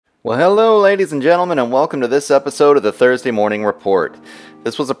Well, hello, ladies and gentlemen, and welcome to this episode of the Thursday Morning Report.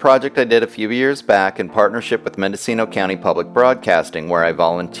 This was a project I did a few years back in partnership with Mendocino County Public Broadcasting, where I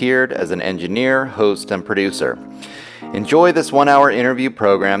volunteered as an engineer, host, and producer. Enjoy this one-hour interview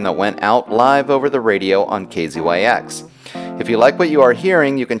program that went out live over the radio on KZYX. If you like what you are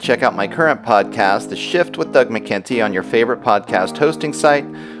hearing, you can check out my current podcast, The Shift with Doug McKenty, on your favorite podcast hosting site,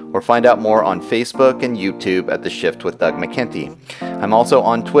 or find out more on Facebook and YouTube at The Shift with Doug McKenty. I'm also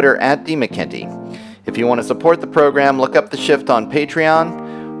on Twitter at DMcKenty. If you want to support the program, look up The Shift on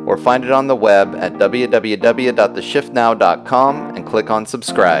Patreon or find it on the web at www.theshiftnow.com and click on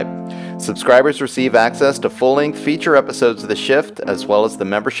subscribe. Subscribers receive access to full-length feature episodes of The Shift, as well as the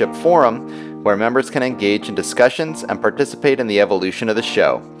membership forum, where members can engage in discussions and participate in the evolution of the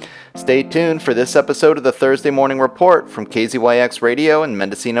show. Stay tuned for this episode of the Thursday Morning Report from KZYX Radio in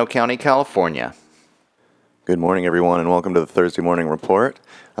Mendocino County, California. Good morning, everyone, and welcome to the Thursday Morning Report.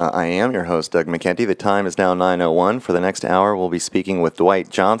 I am your host, Doug McKenty. The time is now 9:01. For the next hour, we'll be speaking with Dwight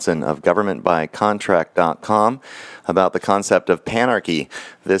Johnson of governmentbycontract.com about the concept of Panarchy.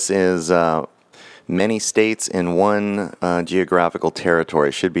 This is many states in one geographical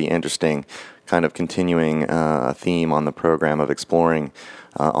territory. Should be interesting, kind of continuing a theme on the program of exploring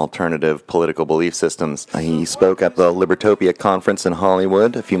alternative political belief systems. He spoke at the Libertopia conference in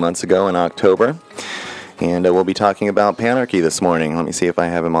Hollywood a few months ago in October, and we'll be talking about Panarchy this morning. Let me see if I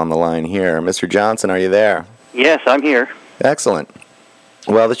have him on the line here. Mr. Johnson, are you there? Yes, I'm here. Excellent.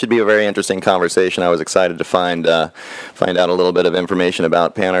 Well, this should be a very interesting conversation. I was excited to find out a little bit of information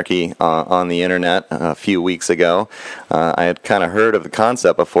about Panarchy on the internet a few weeks ago. I had kind of heard of the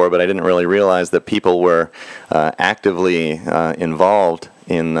concept before, but I didn't really realize that people were actively involved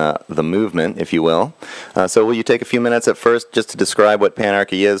in the movement, if you will. So will you take a few minutes at first just to describe what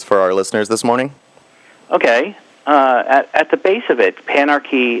Panarchy is for our listeners this morning? Okay. At the base of it,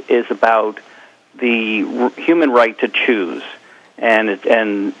 Panarchy is about the human right to choose, and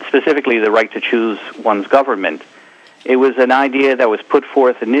specifically the right to choose one's government. It was an idea that was put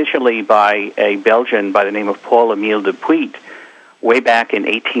forth initially by a Belgian by the name of Paul-Émile Dwight way back in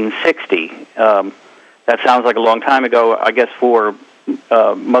 1860. That sounds like a long time ago. I guess for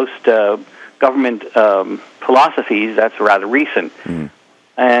most government philosophies, that's rather recent. Mm.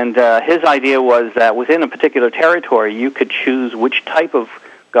 And his idea was that within a particular territory, you could choose which type of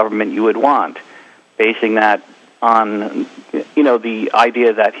government you would want, basing that on, the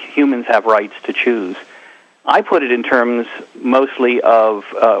idea that humans have rights to choose. I put it in terms mostly of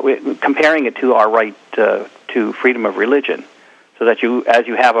comparing it to our right to freedom of religion, so that as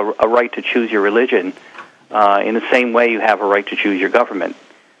you have a right to choose your religion, in the same way you have a right to choose your government.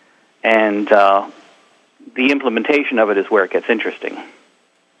 And the implementation of it is where it gets interesting.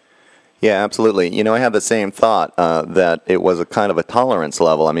 Yeah, absolutely. I had the same thought that it was a kind of a tolerance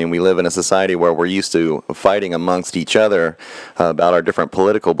level. I mean, we live in a society where we're used to fighting amongst each other about our different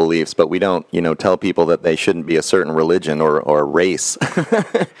political beliefs, but we don't, tell people that they shouldn't be a certain religion or race.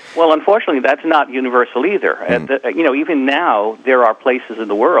 Well, unfortunately, that's not universal either. Even now, there are places in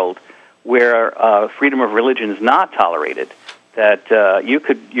the world where freedom of religion is not tolerated. That you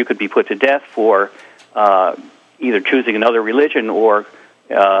could be put to death for either choosing another religion or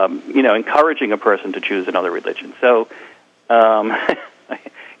encouraging a person to choose another religion. So,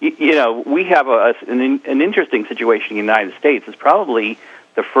 we have an interesting situation in the United States. It's probably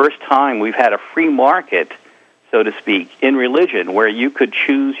the first time we've had a free market, so to speak, in religion, where you could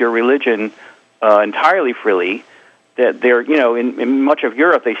choose your religion entirely freely. That in much of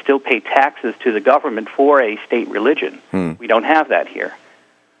Europe, they still pay taxes to the government for a state religion. We don't have that here,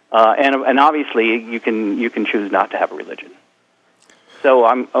 and obviously you can choose not to have a religion. So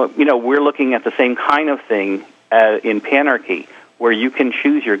we're looking at the same kind of thing in Panarchy, where you can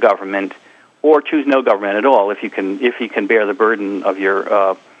choose your government or choose no government at all if you can bear the burden of your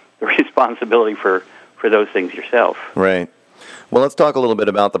the responsibility for those things yourself. Right. Well, let's talk a little bit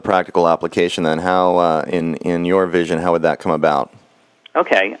about the practical application then. How, in your vision, how would that come about?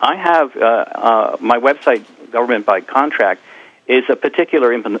 Okay. I have my website, Government by Contract, is a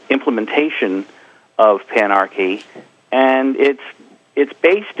particular implementation of Panarchy, and it's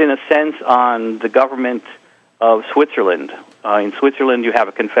based in a sense on the government of Switzerland. In Switzerland, you have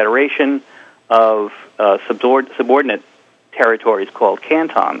a confederation of subordinate territories called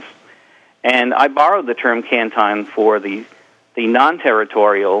cantons. And I borrowed the term canton for the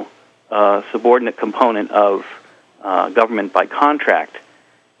non-territorial subordinate component of government by contract.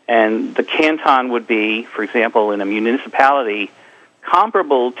 And the canton would be, for example, in a municipality,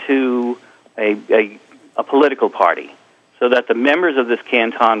 comparable to a political party, so that the members of this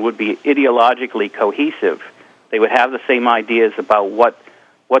canton would be ideologically cohesive. They would have the same ideas about what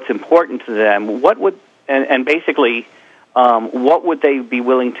what's important to them, and basically what would they be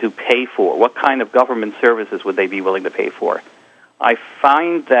willing to pay for? What kind of government services would they be willing to pay for? I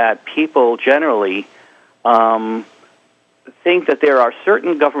find that people generally think that there are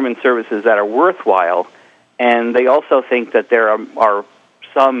certain government services that are worthwhile, and they also think that there are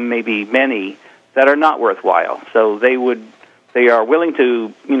some, maybe many, that are not worthwhile. So they are willing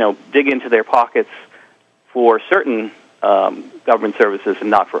to, dig into their pockets for certain government services and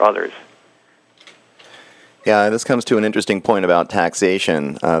not for others. Yeah, this comes to an interesting point about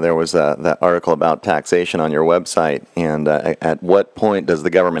taxation. There was that article about taxation on your website, and at what point does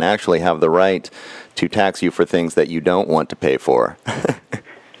the government actually have the right to tax you for things that you don't want to pay for?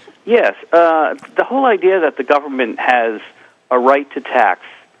 Yes, the whole idea that the government has a right to tax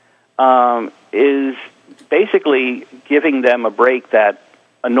is basically giving them a break that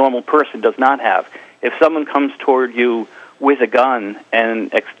a normal person does not have. If someone comes toward you with a gun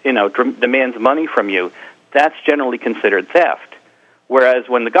and demands money from you, that's generally considered theft. Whereas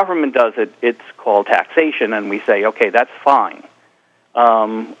when the government does it, it's called taxation, and we say, okay, that's fine.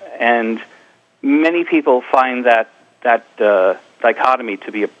 And many people find that dichotomy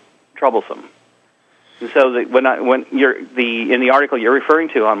to be troublesome. And so when you're in the article you're referring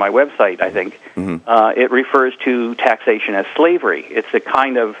to on my website, I think, it refers to taxation as slavery. It's a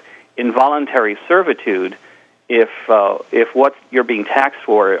kind of involuntary servitude if what you're being taxed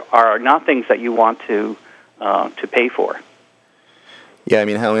for are not things that you want to pay for. Yeah, I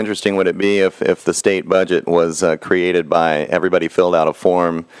mean, how interesting would it be if the state budget was created by everybody filled out a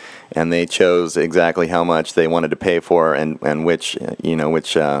form, and they chose exactly how much they wanted to pay for and which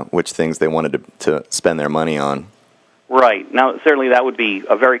things they wanted to spend their money on. Right. Now, certainly that would be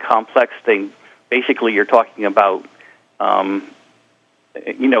a very complex thing. Basically, you're talking about,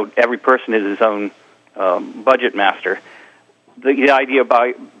 every person is his own budget master. The idea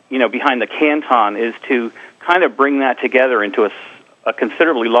behind the canton is to kind of bring that together into a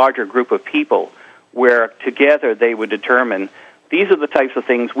considerably larger group of people, where together they would determine these are the types of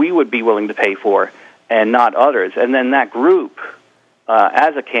things we would be willing to pay for and not others. And then that group,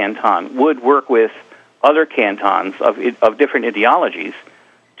 as a canton, would work with other cantons of different ideologies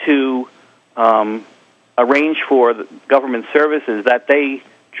to arrange for the government services that they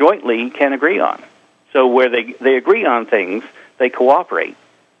jointly can agree on. So where they agree on things, they cooperate.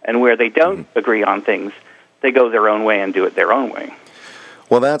 And where they don't agree on things, they go their own way and do it their own way.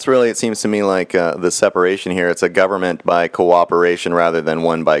 Well, that's really, it seems to me, like the separation here. It's a government by cooperation rather than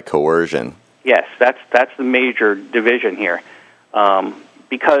one by coercion. Yes, that's the major division here.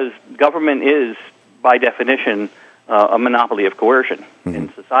 Because government is, by definition, a monopoly of coercion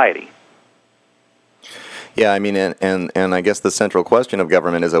in society. Yeah, I mean, and I guess the central question of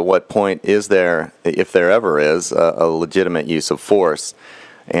government is, at what point is there, if there ever is, a legitimate use of force?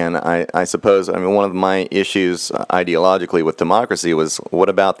 And I suppose, one of my issues ideologically with democracy was, what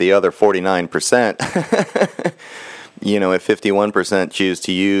about the other 49%? If 51% choose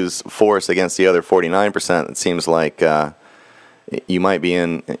to use force against the other 49%, it seems like you might be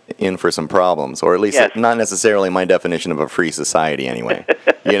in for some problems, or at least not necessarily my definition of a free society anyway.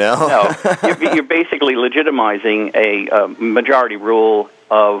 No, you're basically legitimizing a majority rule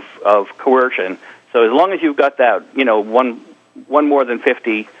of coercion. So as long as you've got that, one more than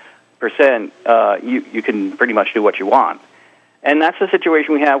 50%, you can pretty much do what you want. And that's the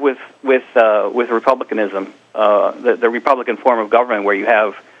situation we have with republicanism, the Republican form of government, where you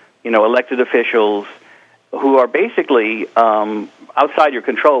have, elected officials who are basically outside your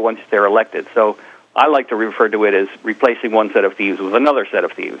control once they're elected. So I like to refer to it as replacing one set of thieves with another set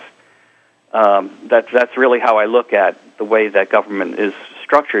of thieves. That's really how I look at the way that government is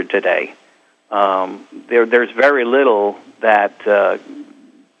structured today. There's very little that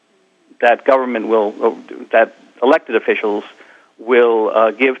government that elected officials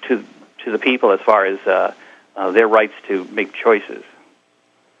will give to the people as far as their rights to make choices.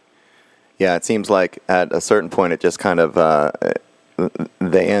 Yeah, it seems like at a certain point it just kind of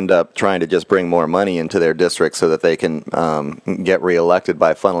they end up trying to just bring more money into their district so that they can get reelected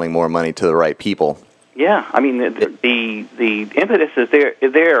by funneling more money to the right people. Yeah, the impetus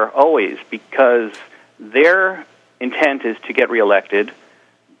is there always, because their intent is to get reelected,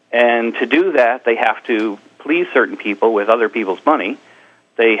 and to do that they have to please certain people with other people's money.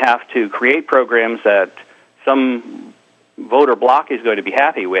 They have to create programs that some voter bloc is going to be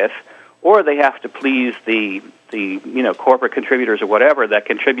happy with, or they have to please the corporate contributors or whatever that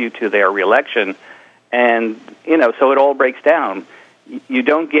contribute to their reelection, and so it all breaks down. You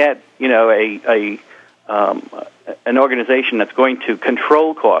don't get an organization that's going to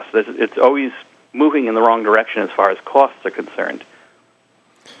control costs. It's always moving in the wrong direction as far as costs are concerned.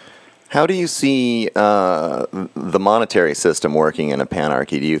 How do you see the monetary system working in a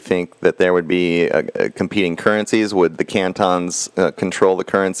panarchy? Do you think that there would be competing currencies? Would the cantons control the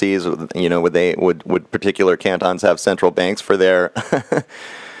currencies? Would particular cantons have central banks for their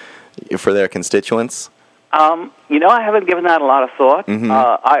for their constituents? I haven't given that a lot of thought.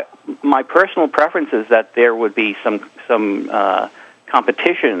 Mm-hmm. My personal preference is that there would be some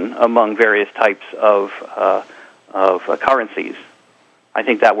competition among various types of currencies. I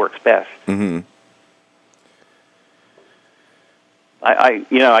think that works best. Mm-hmm.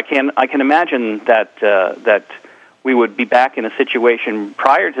 I can imagine that we would be back in a situation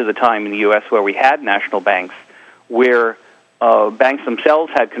prior to the time in the U.S. where we had national banks, where banks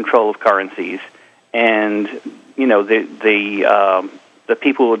themselves had control of currencies, and the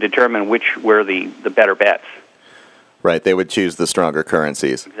people would determine which were the better bets. Right, they would choose the stronger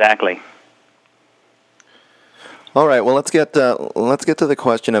currencies. Exactly. All right. Well, let's get to the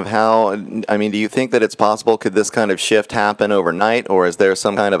question of how. I mean, do you think that it's possible? Could this kind of shift happen overnight, or is there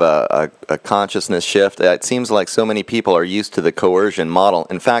some kind of a consciousness shift? It seems like so many people are used to the coercion model.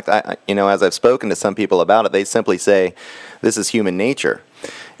 In fact, as I've spoken to some people about it, they simply say this is human nature,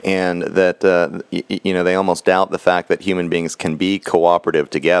 and that they almost doubt the fact that human beings can be cooperative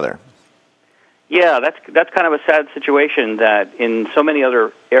together. Yeah, that's kind of a sad situation that in so many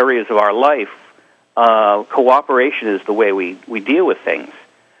other areas of our life, cooperation is the way we deal with things.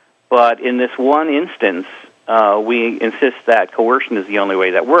 But in this one instance, we insist that coercion is the only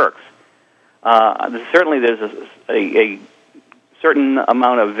way that works. Certainly there's a certain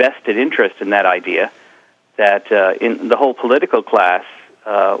amount of vested interest in that idea that in the whole political class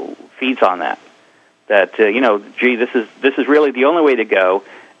feeds on that. That this is really the only way to go,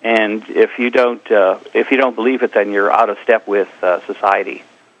 and if you don't believe it, then you're out of step with society.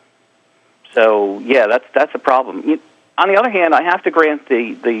 So yeah, that's a problem. On the other hand, I have to grant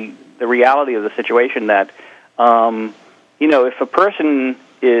the reality of the situation that if a person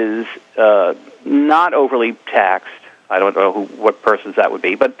is not overly taxed, I don't know what persons that would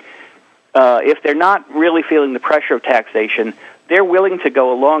be, but if they're not really feeling the pressure of taxation, they're willing to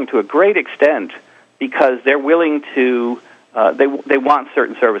go along to a great extent because they're willing to they want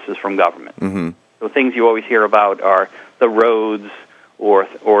certain services from government. Mm-hmm. So things you always hear about are the roads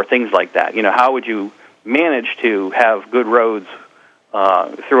or things like that. How would you manage to have good roads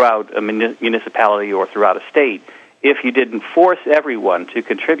throughout a municipality or throughout a state if you didn't force everyone to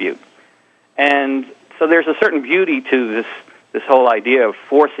contribute? And so there's a certain beauty to this whole idea of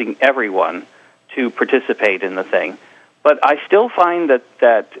forcing everyone to participate in the thing. But I still find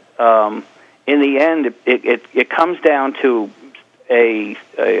that in the end, it comes down to a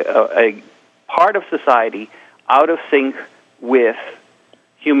part of society out of sync with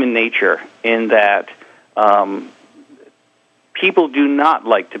human nature, in that people do not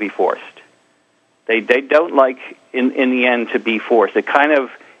like to be forced. They don't like, in the end, to be forced. It kind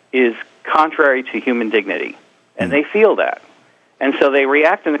of is contrary to human dignity, and they feel that. And so they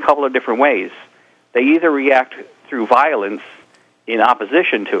react in a couple of different ways. They either react through violence in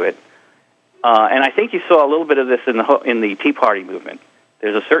opposition to it, and I think you saw a little bit of this in the Tea Party movement.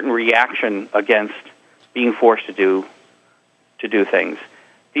 There's a certain reaction against being forced to do things.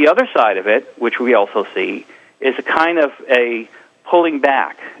 The other side of it, which we also see, is a kind of a pulling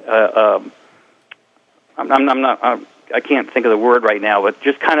back. I can't think of the word right now, but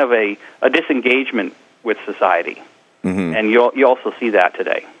just kind of a disengagement with society. Mm-hmm. And you also see that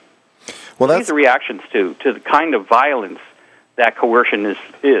today. Well, these are reactions to the kind of violence that coercion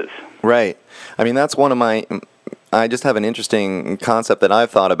is. Right. I mean, that's one of my... I just have an interesting concept that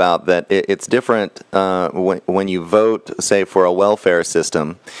I've thought about, that it's different when you vote, say, for a welfare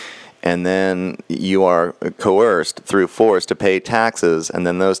system, and then you are coerced through force to pay taxes, and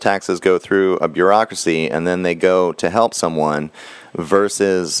then those taxes go through a bureaucracy, and then they go to help someone,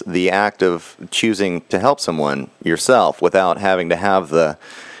 versus the act of choosing to help someone yourself without having to have the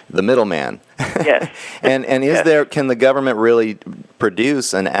middleman. Yes. and is can the government really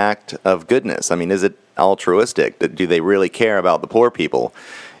produce an act of goodness? I mean, is it altruistic? Do they really care about the poor people?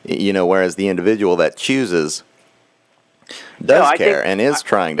 Whereas the individual that chooses does care and is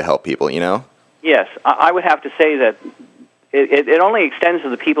trying to help people, Yes, I would have to say that it only extends to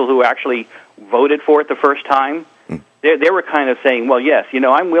the people who actually voted for it the first time. They were kind of saying, well, yes,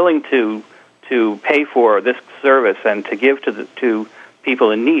 I'm willing to pay for this service and to give to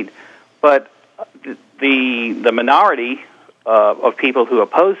people in need. But the minority of people who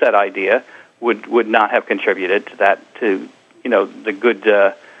oppose that idea would not have contributed to that, to the good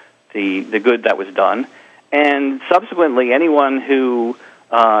that was done. And subsequently, anyone who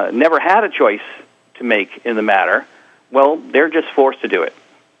never had a choice to make in the matter, well, they're just forced to do it.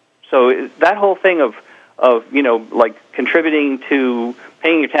 So that whole thing of like contributing to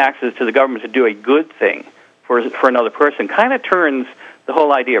paying your taxes to the government to do a good thing for another person kind of turns the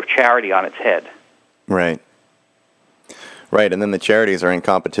whole idea of charity on its head. Right. Right, and then the charities are in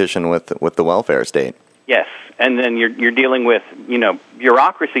competition with the welfare state. Yes, and then you're dealing with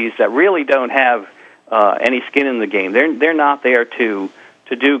bureaucracies that really don't have any skin in the game. They're not there to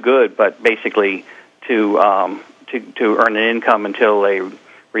do good, but basically to earn an income until they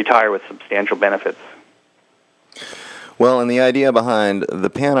retire with substantial benefits. Well, and the idea behind the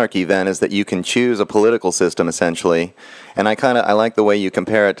Panarchy then is that you can choose a political system essentially, and I like the way you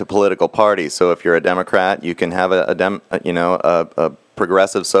compare it to political parties. So if you're a Democrat, you can have a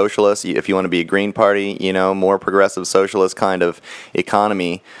progressive socialist. If you want to be a Green Party, more progressive socialist kind of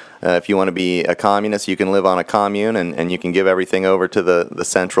economy. If you want to be a communist, you can live on a commune, and you can give everything over to the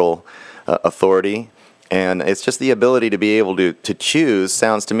central authority. And it's just the ability to be able to choose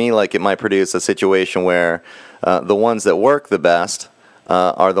sounds to me like it might produce a situation where the ones that work the best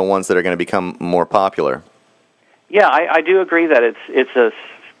are the ones that are going to become more popular. Yeah, I do agree that it's a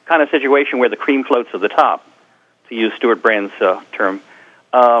kind of situation where the cream floats to the top, to use Stuart Brand's term.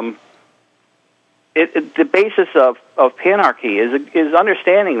 The basis of Panarchy is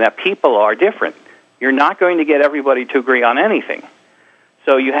understanding that people are different. You're not going to get everybody to agree on anything.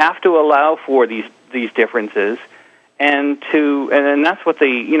 So you have to allow for these differences, and that's what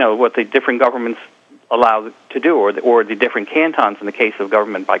the different governments allow to do, or the different cantons in the case of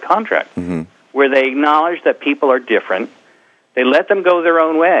government by contract, where they acknowledge that people are different. They let them go their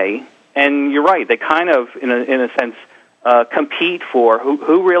own way, and you're right. They kind of, in a sense, compete for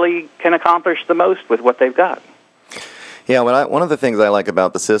who really can accomplish the most with what they've got. Yeah, one of the things I like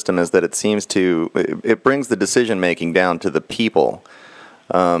about the system is that it brings the decision making down to the people.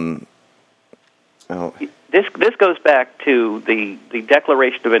 This goes back to the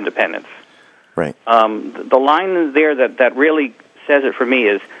Declaration of Independence. Right. The line there that really says it for me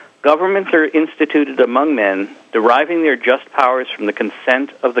is, governments are instituted among men, deriving their just powers from the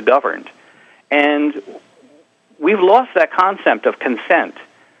consent of the governed. And we've lost that concept of consent.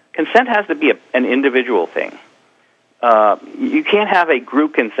 Consent has to be an individual thing. You can't have a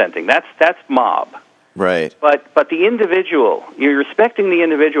group consenting. That's mob. Right. But the individual, you're respecting the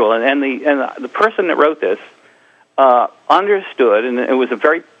individual, and the person that wrote this understood, and it was a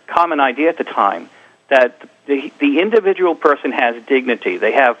very common idea at the time, that the individual person has dignity.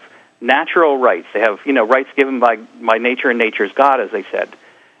 They have natural rights. They have rights given by nature, and nature's God, as they said.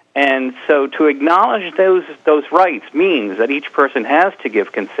 And so to acknowledge those rights means that each person has to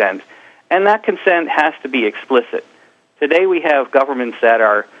give consent, and that consent has to be explicit. Today we have governments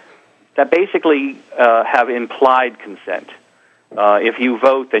that basically have implied consent. If you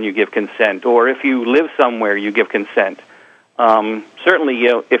vote, then you give consent, or if you live somewhere, you give consent. Certainly,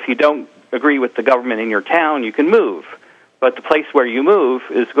 if you don't agree with the government in your town, you can move. But the place where you move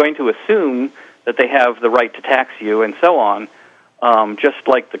is going to assume that they have the right to tax you and so on, just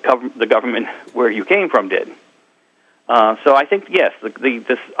like the government where you came from did. So I think, yes,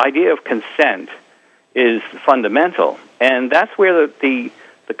 this idea of consent is fundamental, and that's where the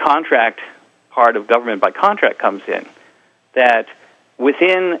contract part of government by contract comes in, that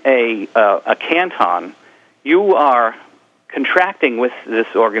within a canton, you are contracting with this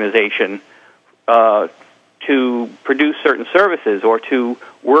organization to produce certain services, or to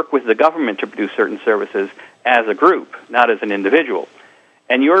work with the government to produce certain services as a group, not as an individual.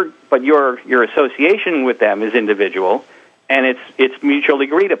 And your association with them is individual, and it's mutually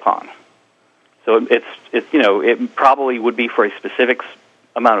agreed upon. So it probably would be for a specific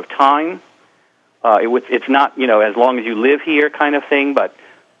amount of time. It's not as long as you live here kind of thing, but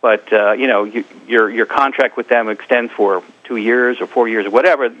your contract with them extends for 2 years or 4 years or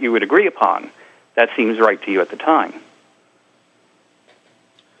whatever you would agree upon. That seems right to you at the time.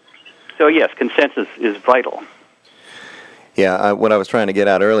 So yes, consensus is vital. Yeah, what I was trying to get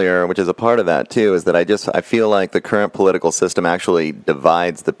at earlier, which is a part of that too, is that I feel like the current political system actually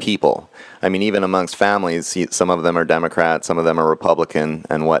divides the people. I mean, even amongst families, some of them are Democrat, some of them are Republican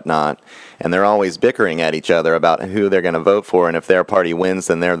and whatnot, and they're always bickering at each other about who they're going to vote for, and if their party wins,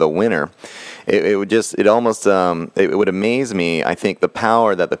 then they're the winner. It would amaze me, I think, the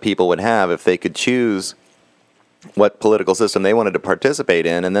power that the people would have if they could choose what political system they wanted to participate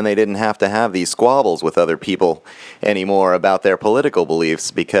in, and then they didn't have to have these squabbles with other people anymore about their political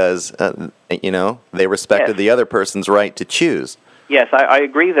beliefs, because they respected the other person's right to choose. Yes, I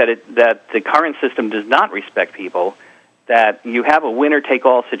agree that the current system does not respect people, that you have a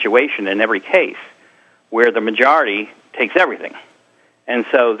winner-take-all situation in every case, where the majority takes everything. And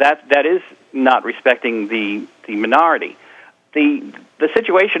so that is not respecting the minority. the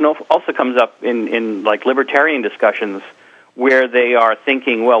situation also comes up in like libertarian discussions where they are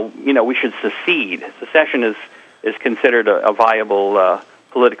thinking, well, we should secede. Secession is considered a viable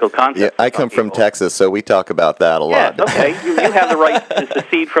political concept. Yeah, I come from Texas, so we talk about that a lot. Yes, okay. You have the right to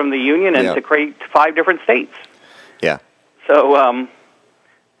secede from the Union and to create 5 different states. Yeah. So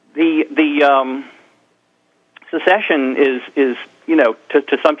the secession is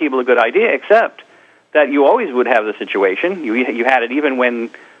to some people a good idea, except that you always would have the situation. You had it even when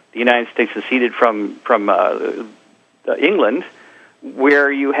the United States seceded from England,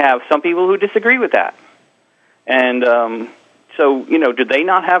 where you have some people who disagree with that. And so, do they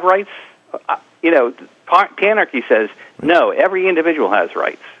not have rights? Panarchy says, no, every individual has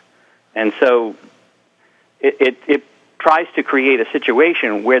rights. And so it tries to create a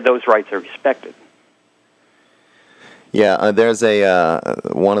situation where those rights are respected. Yeah, there's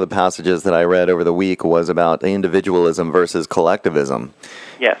one of the passages that I read over the week was about individualism versus collectivism.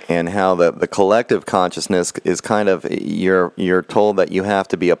 Yes. And how the collective consciousness is kind of, you're told that you have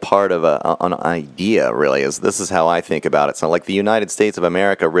to be a part of an idea, really. This is how I think about it. So like the United States of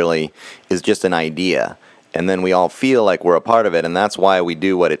America really is just an idea. And then we all feel like we're a part of it, and that's why we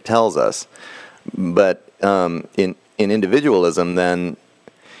do what it tells us. But in individualism, then,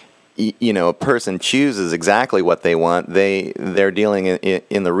 a person chooses exactly what they want. They're dealing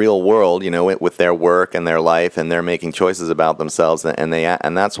in the real world, with their work and their life, and they're making choices about themselves. And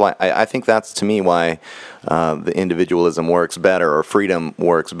that's why I think that's, to me, why the individualism works better, or freedom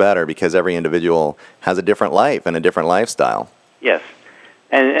works better, because every individual has a different life and a different lifestyle. Yes,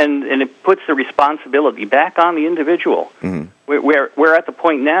 and it puts the responsibility back on the individual. Mm-hmm. We're at the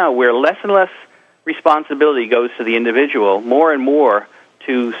point now where less and less responsibility goes to the individual, more and more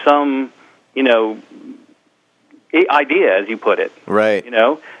to some, idea, as you put it. Right.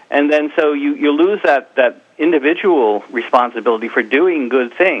 And then so you lose that individual responsibility for doing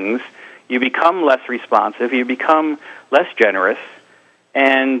good things. You become less responsive. You become less generous,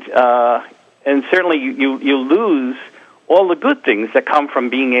 and certainly you lose all the good things that come from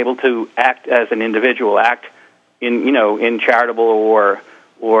being able to act as an individual, act in charitable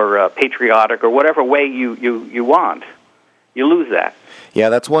or patriotic or whatever way you want. You lose that. Yeah,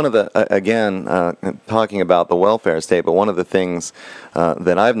 that's one of the, again, talking about the welfare state, but one of the things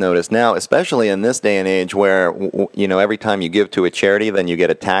that I've noticed now, especially in this day and age where, every time you give to a charity, then you get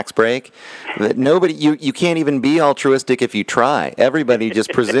a tax break, that you can't even be altruistic if you try. Everybody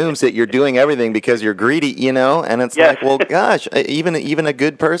just presumes that you're doing everything because you're greedy, and it's like, well, gosh, even a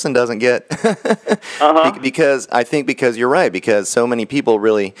good person doesn't get, because you're right, because so many people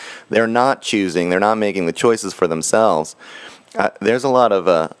really, they're not choosing, they're not making the choices for themselves. There's a lot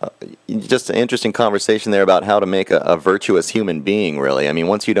of just an interesting conversation there about how to make a virtuous human being, really. I mean,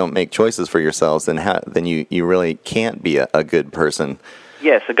 once you don't make choices for yourselves, then you really can't be a good person.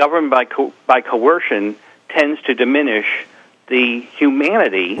 Yes, a government by coercion tends to diminish the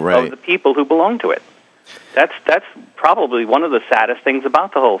humanity of the people who belong to it. That's probably one of the saddest things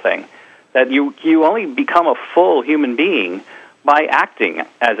about the whole thing, that you only become a full human being by acting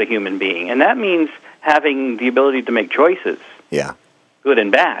as a human being, and that means having the ability to make choices. Yeah. Good and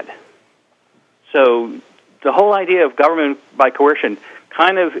bad. So the whole idea of government by coercion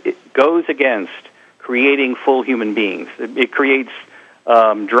kind of goes against creating full human beings. It creates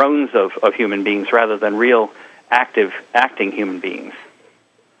drones of human beings rather than real acting human beings.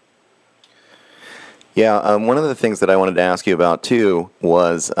 Yeah, one of the things that I wanted to ask you about, too,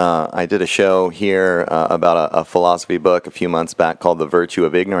 was I did a show here about a philosophy book a few months back called The Virtue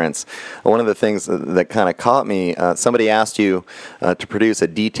of Ignorance. One of the things that kind of caught me, somebody asked you to produce a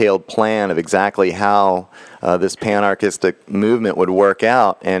detailed plan of exactly how this panarchistic movement would work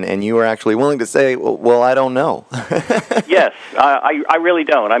out, and you were actually willing to say, well, I don't know. Yes, I really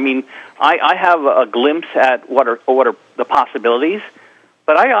don't. I mean, I have a glimpse at what are the possibilities,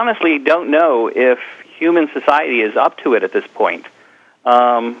 but I honestly don't know if human society is up to it at this point.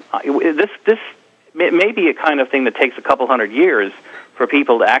 This may be a kind of thing that takes a couple hundred years for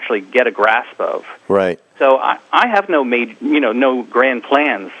people to actually get a grasp of. Right. So I have no grand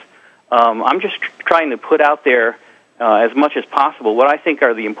plans. I'm just trying to put out there as much as possible what I think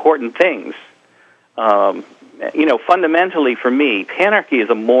are the important things. Fundamentally for me, panarchy is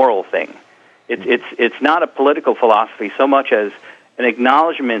a moral thing. It's not a political philosophy so much as an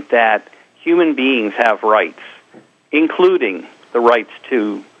acknowledgement that human beings have rights, including the rights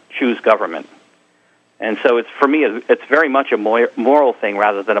to choose government. And so for me, it's very much a moral thing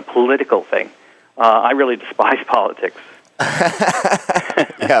rather than a political thing. I really despise politics.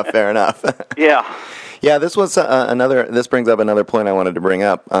 Yeah, fair enough. Yeah. Yeah, this was This brings up another point I wanted to bring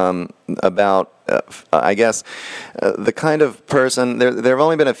up about, I guess, the kind of person. There have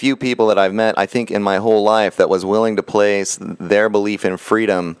only been a few people that I've met, I think, in my whole life that was willing to place their belief in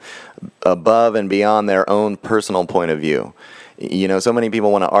freedom above and beyond their own personal point of view. You know, so many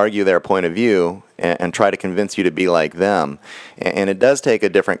people want to argue their point of view and try to convince you to be like them, and it does take a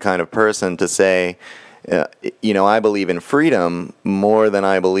different kind of person to say, I believe in freedom more than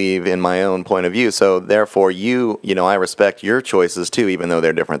I believe in my own point of view. So therefore, I respect your choices too, even though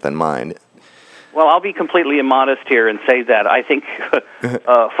they're different than mine. Well, I'll be completely immodest here and say that I think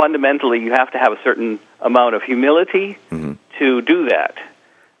fundamentally you have to have a certain amount of humility to do that.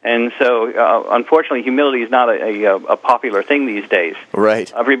 And so, unfortunately, humility is not a popular thing these days.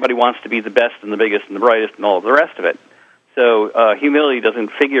 Right. Everybody wants to be the best and the biggest and the brightest and all of the rest of it. So humility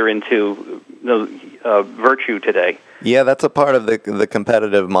doesn't figure into virtue today. Yeah, that's a part of the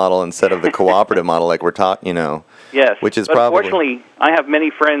competitive model instead of the cooperative model, like we're talking, Yes, which is but probably... Fortunately, I have many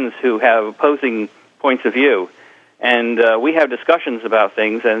friends who have opposing points of view, and we have discussions about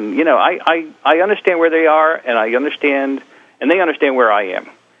things, and, I understand where they are, and they understand where I am.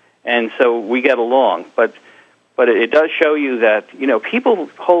 And so we get along. But it does show you that, people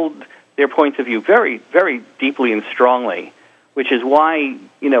hold their points of view very, very deeply and strongly, which is why,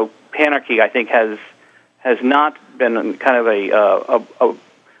 Panarchy, I think, has not been kind of a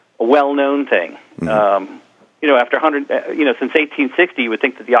well-known thing. Mm-hmm. After since 1860, you would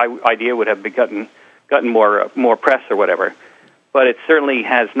think that the idea would have gotten more press or whatever, but it certainly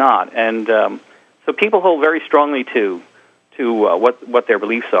has not. And so people hold very strongly to what their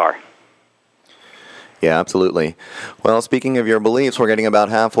beliefs are. Yeah, absolutely. Well, speaking of your beliefs, we're getting about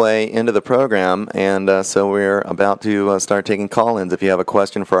halfway into the program, and so we're about to start taking call-ins. If you have a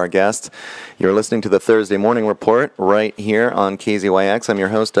question for our guests, you're listening to the Thursday Morning Report right here on KZYX. I'm your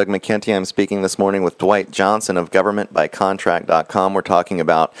host, Doug McKenty. I'm speaking this morning with Dwight Johnson of GovernmentByContract.com. We're talking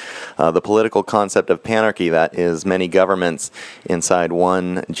about the political concept of panarchy, that is many governments inside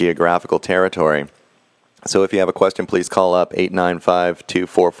one geographical territory. So if you have a question, please call up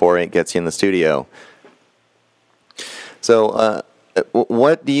 895-2448, gets you in the studio. So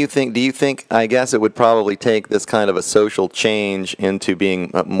what do you think? Do you think, I guess it would probably take this kind of a social change into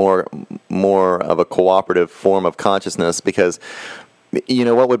being more of a cooperative form of consciousness, because,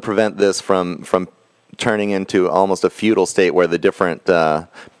 what would prevent this from turning into almost a feudal state where the different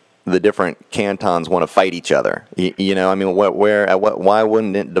cantons want to fight each other? Why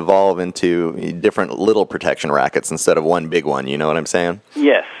wouldn't it devolve into different little protection rackets instead of one big one? You know what I'm saying?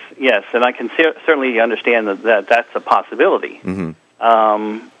 Yes, and I can certainly understand that that's a possibility. Mm-hmm.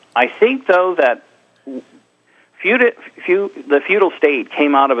 I think, though, that the feudal state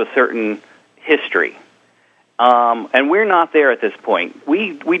came out of a certain history, and we're not there at this point.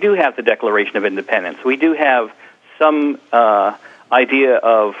 We do have the Declaration of Independence. We do have some idea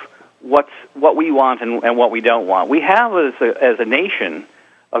of what we want and what we don't want. We have, as a nation,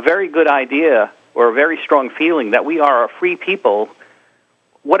 a very good idea or a very strong feeling that we are a free people,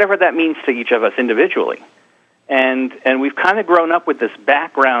 whatever that means to each of us individually. And we've kind of grown up with this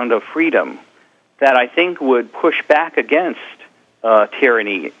background of freedom that I think would push back against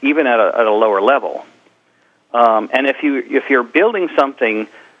tyranny, even at a lower level. And if you're building something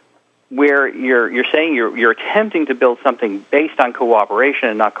where you're saying you're attempting to build something based on cooperation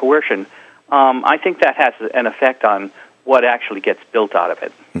and not coercion, I think that has an effect on what actually gets built out of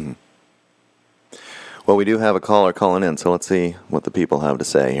it. Mm-hmm. Well, we do have a caller calling in, so let's see what the people have to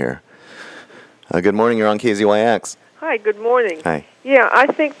say here. Good morning, you're on KZYX. Hi, good morning. Hi. Yeah, I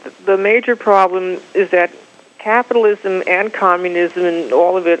think the major problem is that capitalism and communism and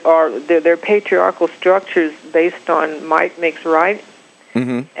all of it they're patriarchal structures based on might makes right.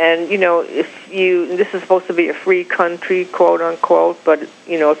 Mm-hmm. And, this is supposed to be a free country, quote unquote, but,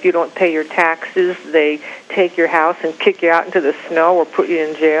 if you don't pay your taxes, they take your house and kick you out into the snow or put you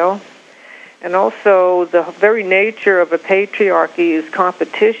in jail. And also, the very nature of a patriarchy is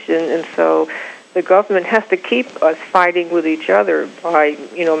competition, and so the government has to keep us fighting with each other by,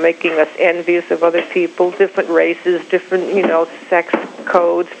 making us envious of other people, different races, different, sex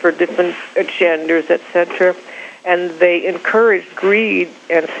codes for different genders, etc. And they encourage greed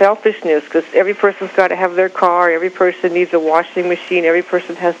and selfishness because every person's got to have their car, every person needs a washing machine, every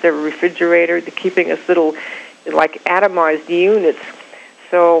person has their refrigerator. They're keeping us little, like, atomized units.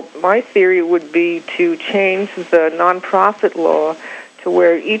 So my theory would be to change the nonprofit law to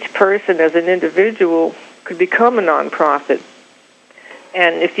where each person as an individual could become a nonprofit.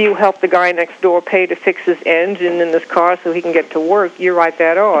 And if you help the guy next door pay to fix his engine in his car so he can get to work, you write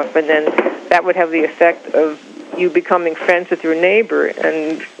that off. And then that would have the effect of, you becoming friends with your neighbor.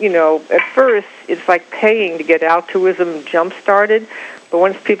 And, at first, it's like paying to get altruism jump-started. But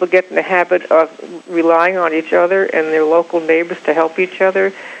once people get in the habit of relying on each other and their local neighbors to help each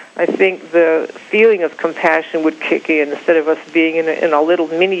other, I think the feeling of compassion would kick in instead of us being in a little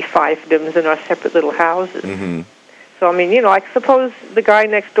mini fiefdoms in our separate little houses. Mm-hmm. So, I suppose the guy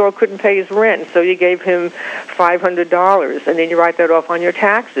next door couldn't pay his rent, so you gave him $500, and then you write that off on your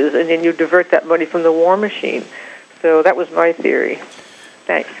taxes, and then you divert that money from the war machine. So that was my theory.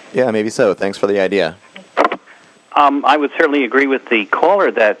 Thanks. Yeah, maybe so. Thanks for the idea. I would certainly agree with the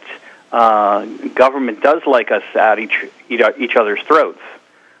caller that government does like us at each other's throats.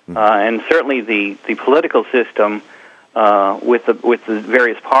 Mm-hmm. And certainly the political system with the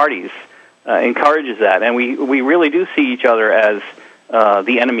various parties encourages that, and we really do see each other as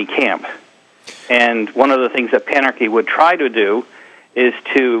the enemy camp. And one of the things that Panarchy would try to do is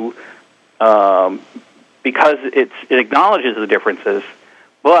to, because it acknowledges the differences,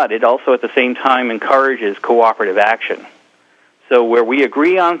 but it also at the same time encourages cooperative action. So where we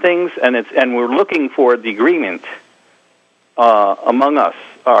agree on things, and we're looking for the agreement among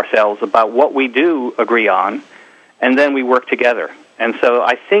ourselves about what we do agree on, and then we work together. And so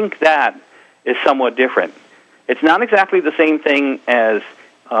I think that is somewhat different. It's not exactly the same thing as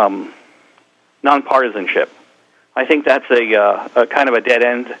nonpartisanship. I think that's a kind of a dead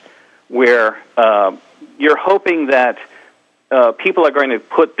end where you're hoping that people are going to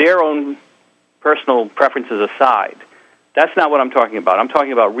put their own personal preferences aside. That's not what I'm talking about. I'm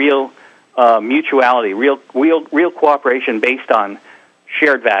talking about real mutuality, real cooperation based on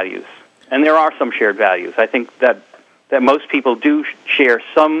shared values. And there are some shared values. I think that most people do share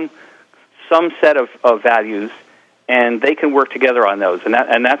some set of values, and they can work together on those.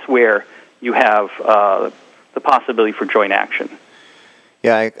 And that's where you have the possibility for joint action.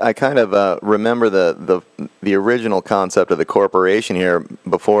 Yeah, I kind of remember the original concept of the corporation here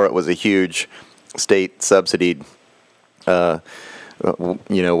before it was a huge state subsidied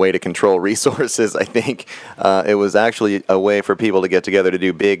way to control resources. I think it was actually a way for people to get together to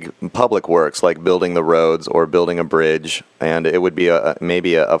do big public works like building the roads or building a bridge, and it would be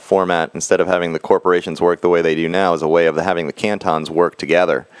maybe a format, instead of having the corporations work the way they do now, as a way of having the cantons work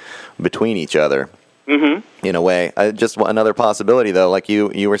together between each other. Mm-hmm. In a way. Just another possibility, though, like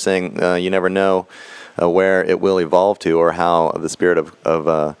you were saying, you never know where it will evolve to or how the spirit of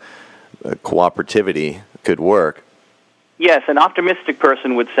cooperativity could work. Yes, an optimistic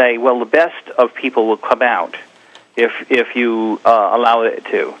person would say, well, the best of people will come out if you allow it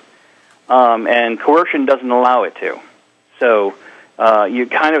to. And coercion doesn't allow it to. So you're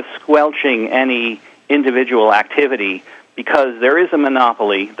kind of squelching any individual activity because there is a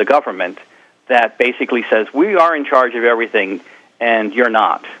monopoly, the government, that basically says we are in charge of everything and you're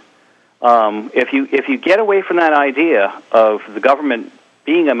not. If you get away from that idea of the government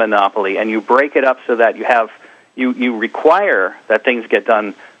being a monopoly and you break it up so that you require that things get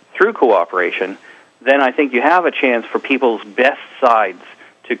done through cooperation, then I think you have a chance for people's best sides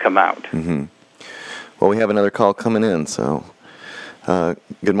to come out. Mm-hmm. Well, we have another call coming in, so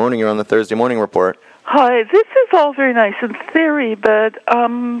good morning. You're on the Thursday Morning Report. Hi, this is all very nice in theory, but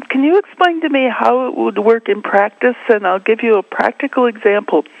can you explain to me how it would work in practice? And I'll give you a practical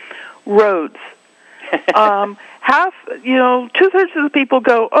example. Roads. Two-thirds of the people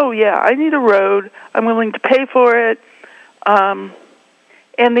go, oh, yeah, I need a road. I'm willing to pay for it. And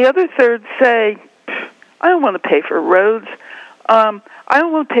the other third say, I don't want to pay for roads. I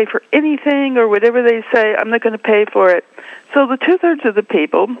don't want to pay for anything, or whatever they say, I'm not going to pay for it. So the two-thirds of the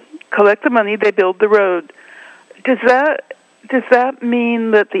people collect the money, they build the road. Does that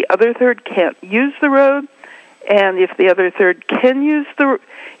mean that the other third can't use the road? And if the other third can use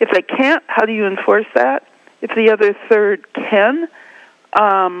if they can't, how do you enforce that? If the other third can,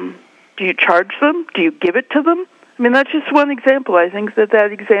 do you charge them? Do you give it to them? I mean, that's just one example. I think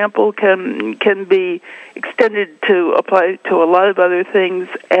that example can be extended to apply to a lot of other things,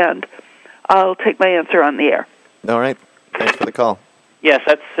 and I'll take my answer on the air. All right. Thanks for the call. Yes,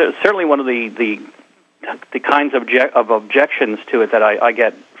 that's certainly one of the kinds of objections to it that I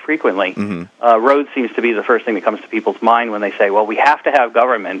get frequently. Mm-hmm. Roads seems to be the first thing that comes to people's mind when they say, well, we have to have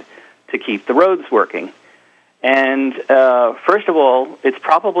government to keep the roads working. And first of all, it's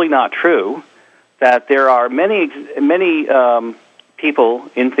probably not true that there are many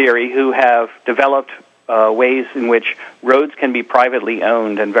people, in theory, who have developed ways in which roads can be privately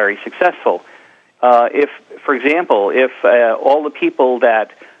owned and very successful. For example, if all the people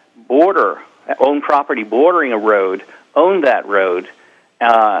that own property bordering a road, own that road,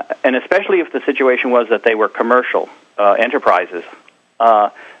 and especially if the situation was that they were commercial enterprises,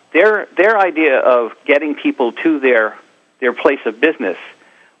 their idea of getting people to their place of business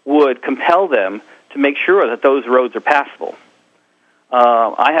would compel them to make sure that those roads are passable.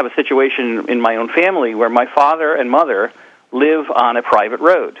 I have a situation in my own family where my father and mother live on a private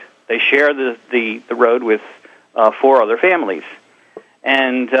road. They share the road with 4 other families.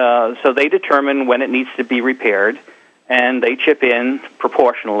 And so they determine when it needs to be repaired, and they chip in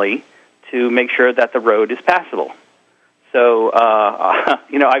proportionally to make sure that the road is passable. So,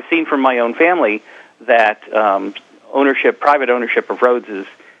 I've seen from my own family that private ownership of roads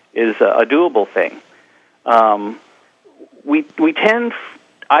is a doable thing. We tend,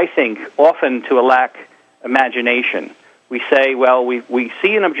 I think, often to lack imagination. We say, well, we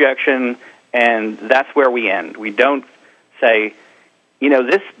see an objection, and that's where we end. We don't say,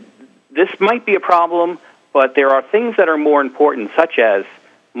 this might be a problem, but there are things that are more important, such as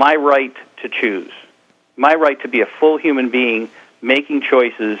my right to choose, my right to be a full human being, making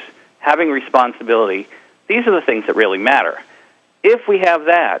choices, having responsibility. These are the things that really matter. If we have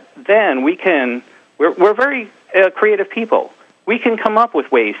that, then we're very creative people. We can come up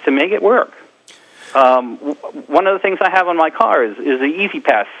with ways to make it work. One of the things I have on my car is the Easy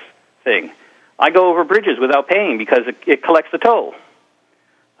Pass thing. I go over bridges without paying because it collects the toll.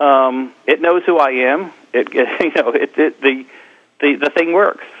 It knows who I am. The thing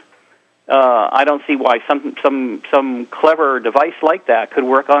works. I don't see why some clever device like that could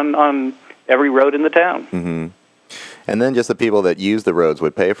work on every road in the town. Mm-hmm. And then just the people that use the roads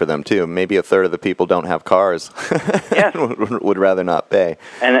would pay for them too. Maybe a third of the people don't have cars. Yes. would rather not pay.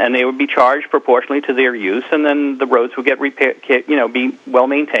 And they would be charged proportionally to their use, and then the roads would get be well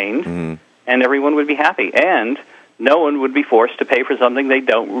maintained, mm-hmm. and everyone would be happy. And no one would be forced to pay for something they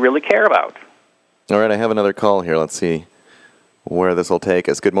don't really care about. All right, I have another call here. Let's see where this will take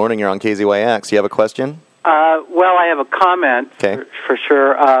us. Good morning. You're on KZYX. You have a question? Well, I have a comment for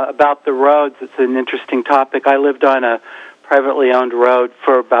sure about the roads. It's an interesting topic. I lived on a privately owned road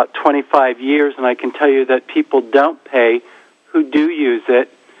for about 25 years, and I can tell you that people don't pay who do use it,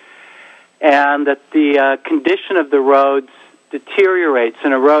 and that the condition of the roads deteriorates.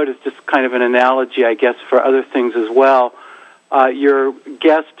 And a road is just kind of an analogy, I guess, for other things as well. Your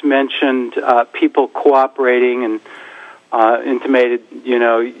guest mentioned people cooperating and intimated,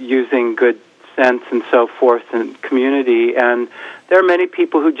 using good sense and so forth in community, and there are many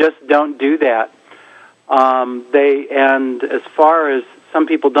people who just don't do that. And as far as some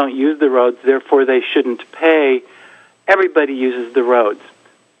people don't use the roads, therefore they shouldn't pay. Everybody uses the roads,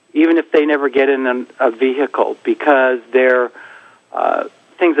 even if they never get in a vehicle, because they're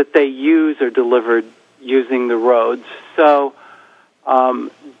things that they use are delivered using the roads. So,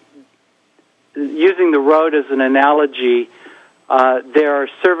 using the road as an analogy, there are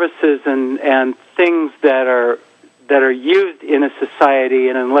services and things that are used in a society,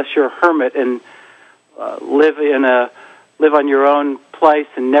 and unless you're a hermit and live on your own place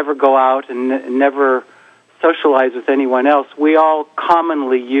and never go out and never socialize with anyone else, we all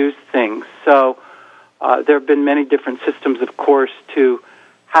commonly use things. So there have been many different systems, of course, to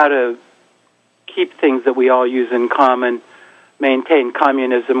how to keep things that we all use in common, maintain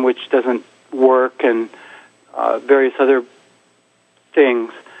communism, which doesn't work, and various other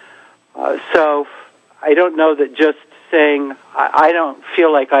things. So I don't know that just saying, I don't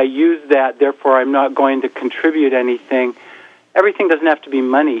feel like I use that, therefore I'm not going to contribute anything. Everything doesn't have to be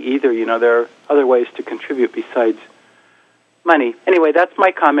money either. There are other ways to contribute besides money. Anyway, that's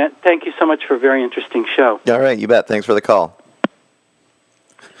my comment. Thank you so much for a very interesting show. All right, you bet. Thanks for the call.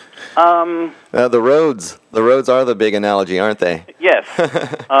 The roads are the big analogy, aren't they? Yes.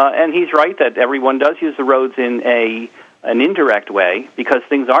 And he's right that everyone does use the roads in an indirect way because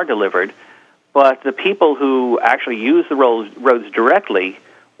things are delivered, but the people who actually use the roads directly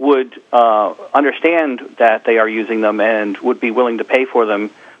would understand that they are using them and would be willing to pay for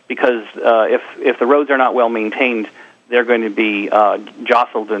them, because if the roads are not well maintained, they're going to be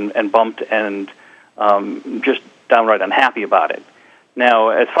jostled and bumped and just downright unhappy about it. Now,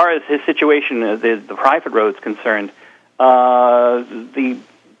 as far as his situation, the private road's concerned, they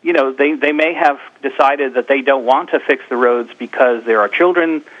may have decided that they don't want to fix the roads because there are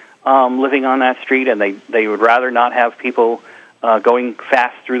children living on that street, and they would rather not have people going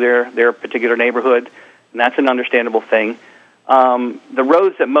fast through their particular neighborhood, and that's an understandable thing. The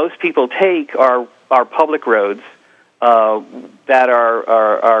roads that most people take are public roads that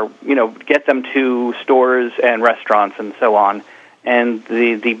are get them to stores and restaurants and so on, and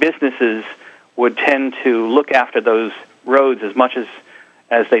the businesses would tend to look after those roads as much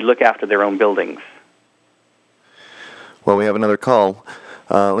as they look after their own buildings. Well, we have another call.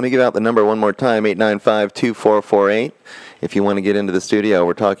 Let me give out the number one more time, 895-2448. if you want to get into the studio.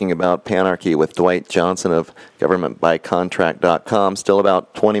 We're talking about Panarchy with Dwight Johnson of governmentbycontract.com. Still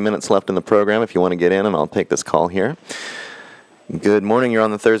about 20 minutes left in the program if you want to get in, and I'll take this call here. Good morning. You're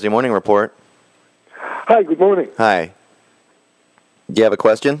on the Thursday Morning Report. Hi, good morning. Hi. Do you have a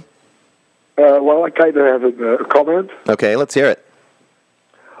question? Well, I kind of have a comment. Okay, let's hear it.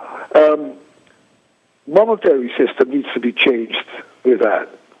 Monetary system needs to be changed with that.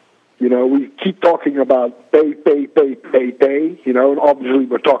 You know, we keep talking about pay, you know, and obviously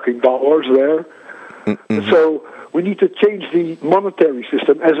we're talking dollars there. Mm-hmm. So we need to change the monetary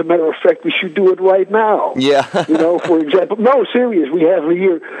system. As a matter of fact, we should do it right now. Yeah. You know, for example, no, serious, we have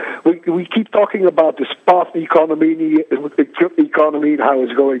here, we keep talking about the spot economy and how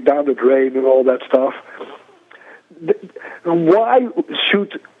it's going down the drain and all that stuff. Why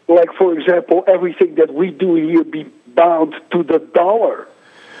should, like, for example, everything that we do here be bound to the dollar?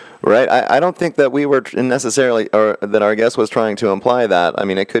 Right. I don't think that we were necessarily, or that our guest was trying to imply that. I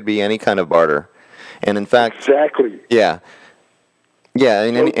mean, it could be any kind of barter. And in fact... Exactly. Yeah. Yeah,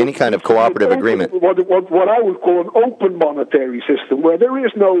 in any kind of cooperative agreement. What I would call an open monetary system, where there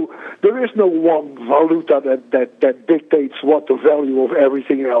is no one valuta that dictates what the value of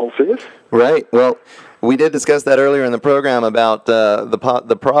everything else is. Right. Well, we did discuss that earlier in the program about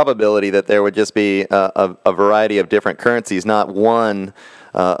the probability that there would just be a variety of different currencies, not one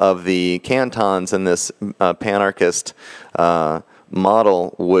of the cantons in this panarchist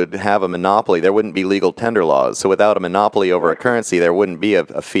model would have a monopoly. There wouldn't be legal tender laws. So without a monopoly over a currency, there wouldn't be a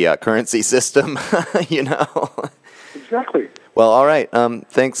fiat currency system, you know. Exactly. Well, all right.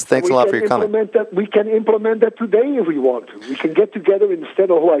 Thanks a lot for your comment. We can implement that today if we want to. We can get together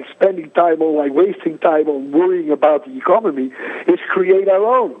instead of like spending time or like wasting time on worrying about the economy. Is create our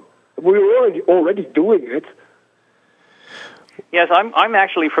own. We're already doing it. Yes, I'm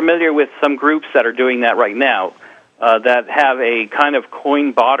actually familiar with some groups that are doing that right now. That have a kind of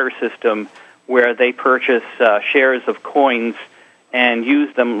coin barter system where they purchase shares of coins and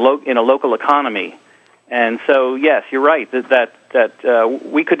use them in a local economy. And so, yes, you're right that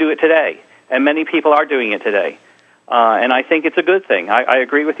we could do it today, and many people are doing it today. And I think it's a good thing. I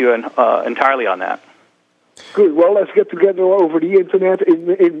agree with you entirely on that. Good. Well, let's get together over the internet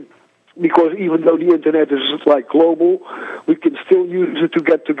because even though the internet is like global, we can still use it to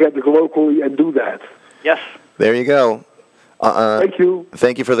get together locally and do that. Yes. There you go. Thank you.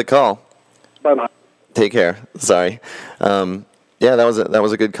 Thank you for the call. Bye-bye. Take care. Sorry. Yeah, that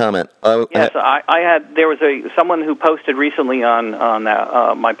was a good comment. Yes, there was someone who posted recently on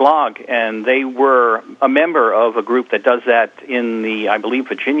my blog, and they were a member of a group that does that in the, I believe,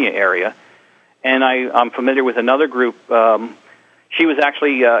 Virginia area. And I'm familiar with another group. She was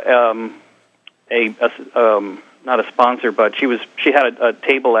actually not a sponsor, but she had a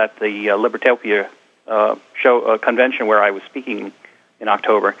table at the Libertopia convention where I was speaking in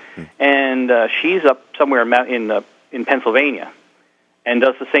October, and she's up somewhere in Pennsylvania, and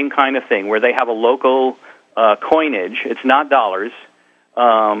does the same kind of thing where they have a local coinage. It's not dollars,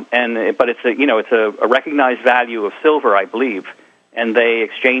 but it's a recognized value of silver, I believe, and they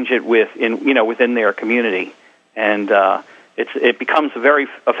exchange it within their community, and it becomes a very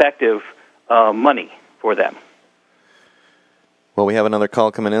effective money for them. Well, we have another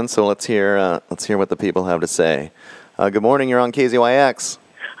call coming in, so let's hear what the people have to say. Good morning. You're on KZYX.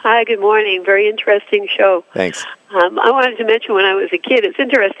 Hi, good morning. Very interesting show. Thanks. I wanted to mention when I was a kid, it's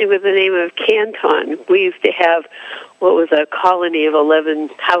interesting with the name of Canton. We used to have what was a colony of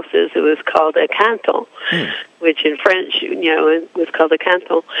 11 houses. It was called a canton, which in French, it was called a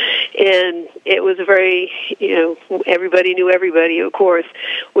canton. And it was a very, everybody knew everybody, of course.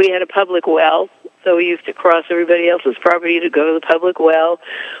 We had a public well. So we used to cross everybody else's property to go to the public well.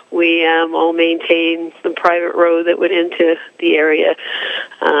 We all maintained the private road that went into the area.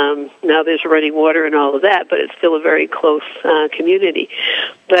 Now there's running water and all of that, but it's still a very close community.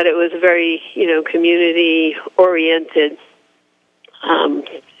 But it was a very, community-oriented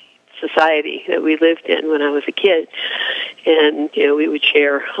society that we lived in when I was a kid. And, we would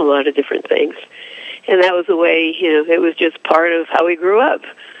share a lot of different things. And that was the way, it was just part of how we grew up.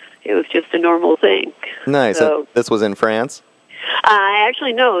 It was just a normal thing. Nice. So, this was in France?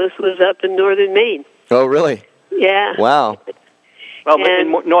 Actually, no. This was up in northern Maine. Oh, really? Yeah. Wow. Well, but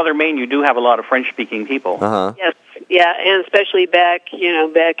in northern Maine, you do have a lot of French-speaking people. Uh-huh. Yes. Yeah, and especially back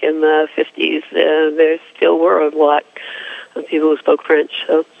in the 50s, there still were a lot of people who spoke French.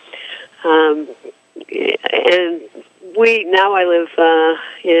 So, and I live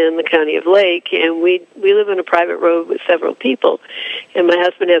in the county of Lake, and we live on a private road with several people. And my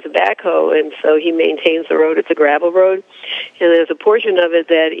husband has a backhoe, and so he maintains the road. It's a gravel road, and there's a portion of it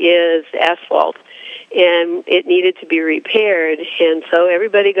that is asphalt. and it needed to be repaired. And so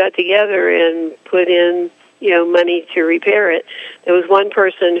everybody got together and put in, money to repair it. There was one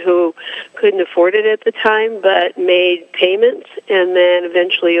person who couldn't afford it at the time, but made payments, and then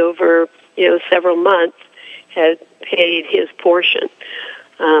eventually over, several months had paid his portion.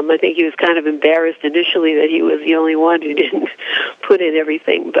 I think he was kind of embarrassed initially that he was the only one who didn't put in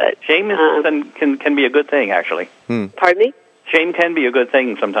everything. But shame can be a good thing, actually. Pardon me? Shame can be a good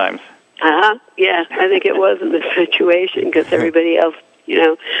thing sometimes. Yeah, I think it was in this situation because everybody else,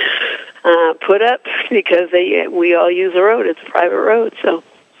 put up because we all use the road. It's a private road, so.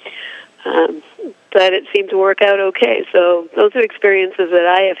 But it seemed to work out okay. So those are experiences that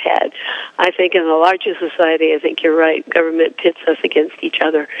I have had. I think in the larger society, I think you're right, government pits us against each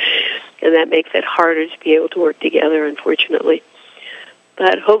other, and that makes it harder to be able to work together, unfortunately.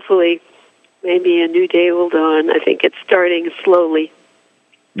 But hopefully, maybe a new day will dawn. I think it's starting slowly.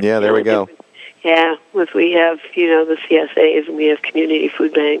 Yeah, there we go. Yeah, we have, the CSAs, and we have community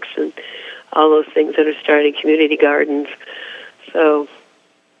food banks and all those things that are starting, community gardens. So,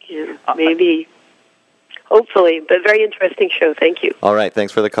 maybe, hopefully, but very interesting show. Thank you. All right,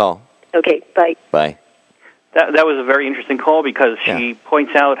 thanks for the call. Okay, bye. Bye. That was a very interesting call because she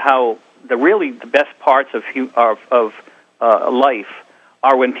points out how the best parts of life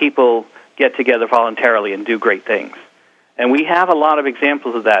are when people get together voluntarily and do great things. And we have a lot of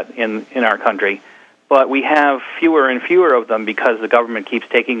examples of that in our country, but we have fewer and fewer of them because the government keeps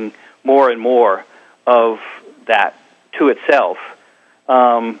taking more and more of that to itself.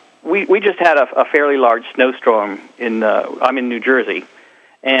 We just had a fairly large snowstorm I'm in New Jersey,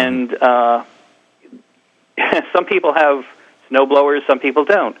 and some people have snow blowers, some people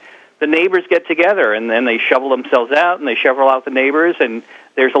don't. The neighbors get together, and then they shovel themselves out, and they shovel out the neighbors, and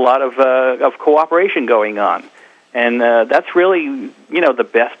there's a lot of cooperation going on. And that's really, the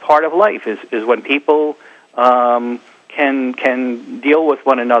best part of life is when people can deal with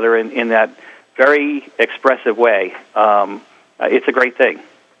one another in that very expressive way. It's a great thing.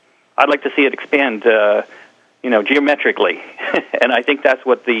 I'd like to see it expand, geometrically, and I think that's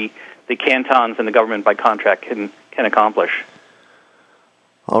what the cantons and the government by contract can accomplish.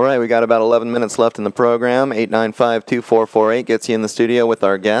 All right, we got about 11 minutes left in the program. 895-2448 gets you in the studio with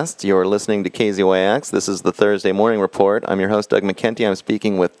our guest. You're listening to KZYX. This is the Thursday Morning Report. I'm your host, Doug McKenty. I'm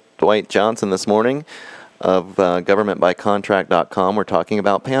speaking with Dwight Johnson this morning of governmentbycontract.com. We're talking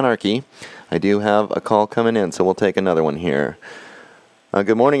about Panarchy. I do have a call coming in, so we'll take another one here.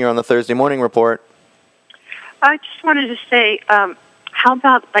 Good morning. You're on the Thursday Morning Report. I just wanted to say, how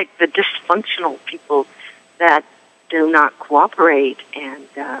about the dysfunctional people that do not cooperate and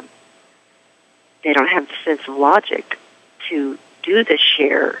they don't have the sense of logic to do the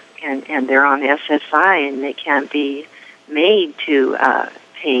share, and they're on SSI and they can't be made to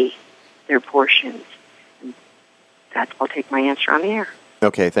pay their portions. And I'll take my answer on the air.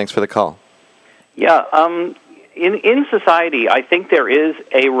 Okay, thanks for the call. Yeah, in society, I think there is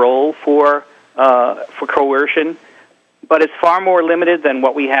a role for coercion, but it's far more limited than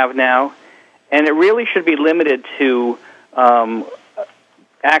what we have now. And it really should be limited to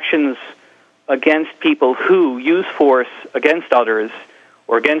actions against people who use force against others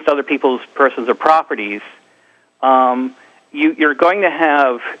or against other people's persons or properties. You're going to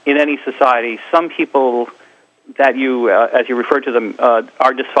have, in any society, some people that as you refer to them,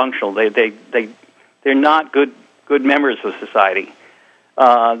 are dysfunctional. They're not good members of society.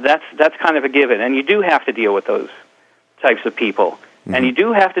 That's kind of a given, and you do have to deal with those types of people. Mm-hmm. And you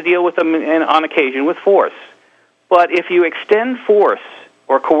do have to deal with them on occasion with force. But if you extend force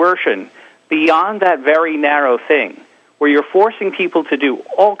or coercion beyond that very narrow thing, where you're forcing people to do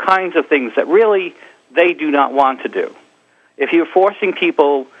all kinds of things that really they do not want to do, if you're forcing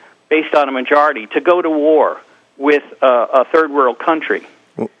people based on a majority to go to war with a third world country,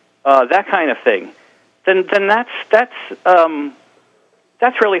 that kind of thing, then that's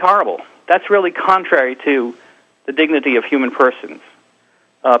really horrible. That's really contrary to the dignity of human persons.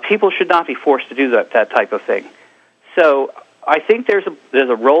 People should not be forced to do that type of thing. So I think there's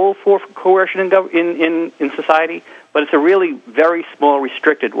a role for coercion in society, but it's a really very small,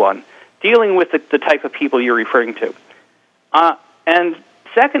 restricted one, dealing with the type of people you're referring to. And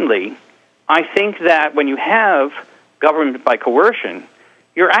secondly, I think that when you have government by coercion,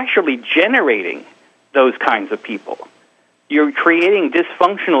 you're actually generating those kinds of people. You're creating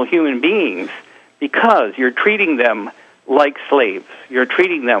dysfunctional human beings because you're treating them like slaves. You're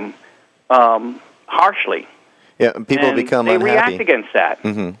treating them harshly. Yeah, people and become they unhappy. React against that.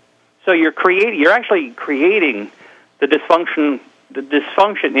 Mm-hmm. So you're actually creating the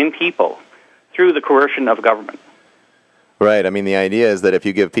dysfunction in people through the coercion of government. Right. I mean, the idea is that if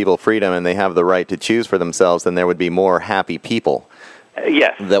you give people freedom and they have the right to choose for themselves, then there would be more happy people.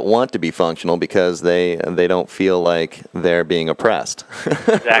 Yes. That want to be functional because they don't feel like they're being oppressed.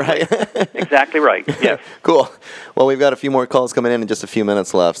 Exactly. Right? Exactly right. Yes. Cool. Well, we've got a few more calls coming in and just a few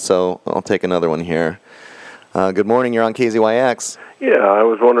minutes left, so I'll take another one here. Good morning. You're on KZYX. Yeah, I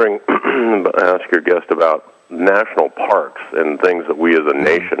was wondering, ask your guest about national parks and things that we as a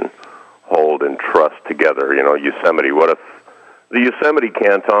nation hold and trust together. You know, Yosemite. What if the Yosemite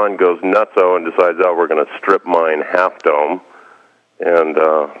Canton goes nutso and decides, we're going to strip mine Half Dome? And,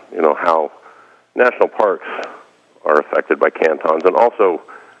 how national parks are affected by cantons. And also,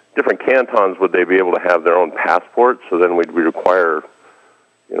 different cantons, would they be able to have their own passports? So then we'd require,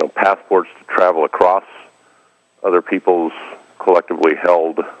 passports to travel across other people's collectively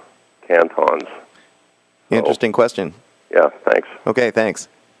held cantons. Interesting question. Yeah, thanks. Okay, thanks.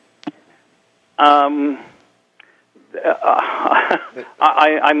 I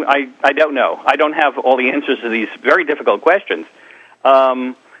don't know. I don't have all the answers to these very difficult questions.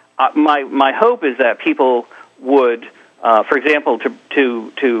 My hope is that people would, for example,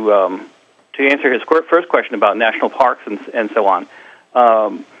 to answer his first question about national parks and so on,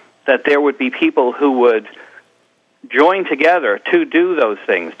 that there would be people who would join together to do those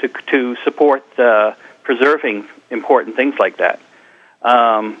things, to support preserving important things like that.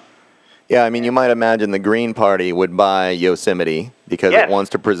 Yeah, I mean, you might imagine the Green Party would buy Yosemite because it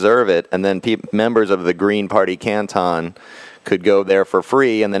wants to preserve it, and then members of the Green Party canton could go there for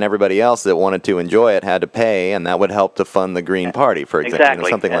free, and then everybody else that wanted to enjoy it had to pay, and that would help to fund the Green Party, for example. Exactly.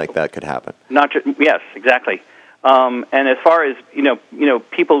 Something like that could happen. Yes, exactly. And as far as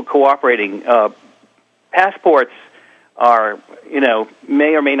people cooperating, passports are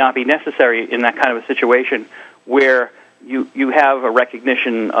may or may not be necessary in that kind of a situation where you have a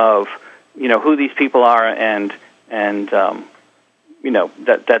recognition of who these people are and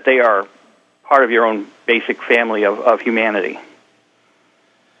that they are part of your own basic family of humanity.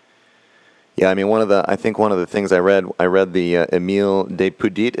 Yeah, I mean, I think one of the things I read the Émile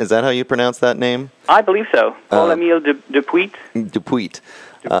Depuit. Is that how you pronounce that name? I believe so. Émile Depuit. Depuit.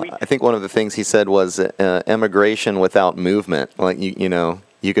 I think one of the things he said was emigration without movement. Like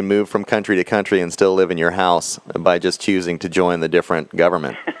you can move from country to country and still live in your house by just choosing to join the different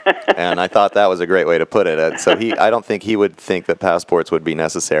government. And I thought that was a great way to put it. So I don't think he would think that passports would be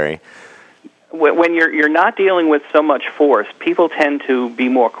necessary. When you're not dealing with so much force, people tend to be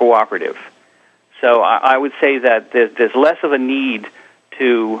more cooperative. So I would say that there's less of a need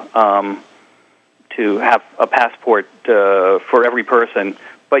to have a passport for every person,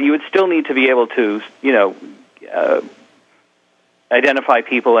 but you would still need to be able to identify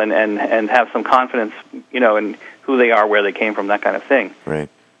people and have some confidence in who they are, where they came from, that kind of thing. Right.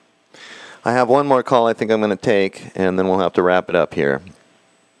 I have one more call I think I'm going to take, and then we'll have to wrap it up here.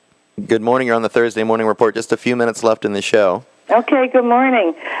 Good morning. You're on the Thursday Morning Report. Just a few minutes left in the show. Okay, good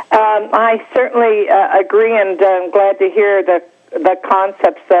morning. I certainly agree, and I'm glad to hear the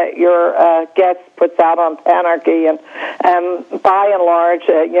concepts that your guest puts out on Panarchy, and by and large,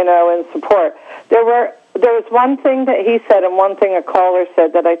 in support. There was one thing that he said and one thing a caller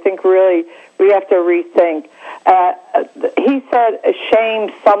said that I think really we have to rethink. He said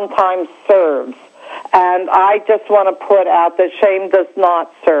shame sometimes serves. And I just want to put out that shame does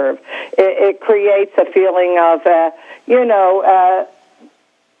not serve. It creates a feeling of,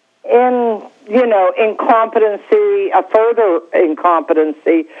 incompetency, a further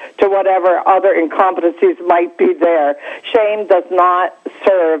incompetency to whatever other incompetencies might be there. Shame does not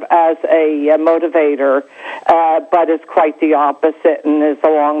serve as a motivator, but is quite the opposite and is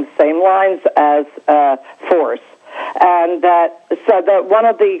along the same lines as force. And so that one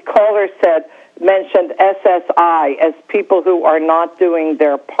of the callers mentioned SSI as people who are not doing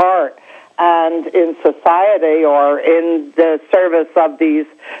their part and in society or in the service of these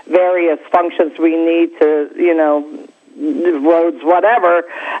various functions we need to, roads, whatever.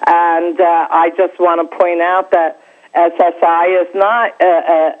 And I just want to point out that SSI is not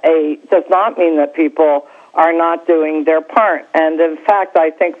does not mean that people are not doing their part. And in fact,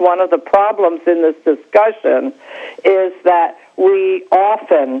 I think one of the problems in this discussion is that we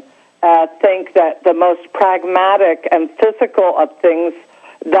often think that the most pragmatic and physical of things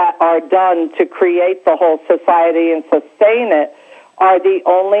that are done to create the whole society and sustain it are the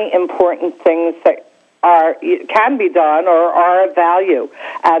only important things that can be done or are of value.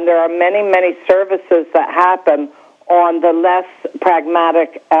 And there are many, many services that happen on the less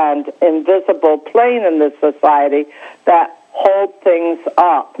pragmatic and invisible plane in this society that hold things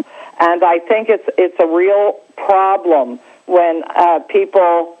up. And I think it's a real problem when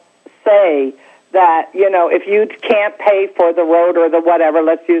people say that, if you can't pay for the road or the whatever,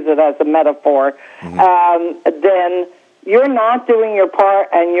 let's use it as a metaphor, then you're not doing your part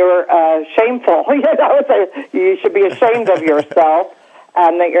and you're shameful. You should be ashamed of yourself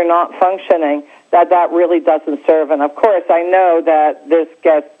and that you're not functioning, that really doesn't serve. And, of course, I know that this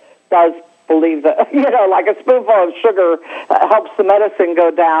guest does believe that, like a spoonful of sugar helps the medicine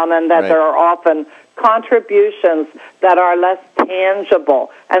go down, and that there are often contributions that are less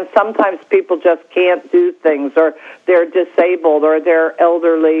tangible. And sometimes people just can't do things, or they're disabled, or they're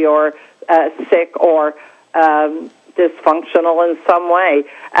elderly, or sick, or dysfunctional in some way.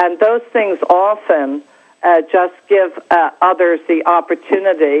 And those things often just give others the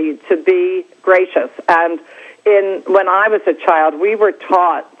opportunity to be gracious. And when I was a child, we were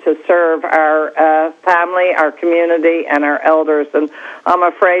taught to serve our family, our community, and our elders. And I'm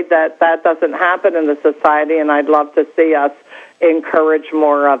afraid that doesn't happen in the society, and I'd love to see us encourage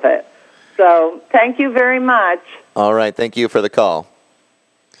more of it. So thank you very much. All right. Thank you for the call.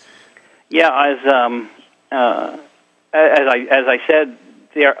 Yeah, as I said,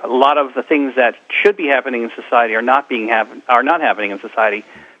 there a lot of the things that should be happening in society are not happening in society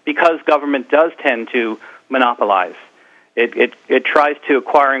because government does tend to monopolize. It tries to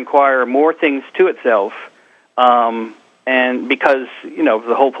acquire more things to itself, and because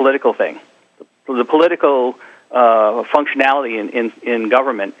the whole political thing, the political functionality in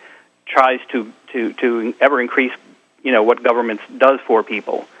government tries to ever increase what government does for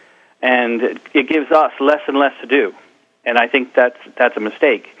people, and it gives us less and less to do, and I think that's a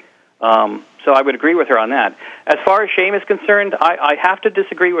mistake. So I would agree with her on that. As far as shame is concerned, I have to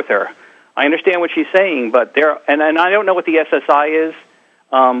disagree with her. I understand what she's saying, but and I don't know what the SSI is,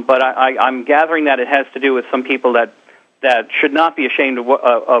 but I'm gathering that it has to do with some people that should not be ashamed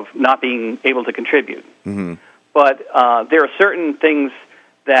of not being able to contribute. Mm-hmm. But there are certain things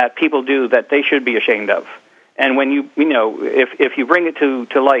that people do that they should be ashamed of, and when if you bring it to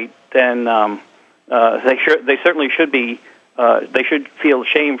light, then they certainly should be. They should feel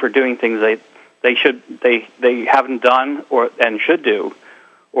shame for doing things they haven't done and should do,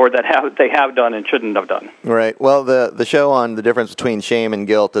 or that they have done and shouldn't have done. Right. Well, the show on the difference between shame and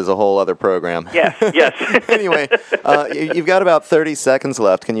guilt is a whole other program. Yes. Anyway, you've got about 30 seconds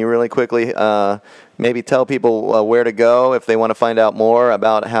left. Can you really quickly maybe tell people where to go if they want to find out more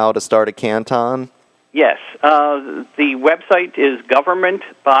about how to start a canton? Yes. The website is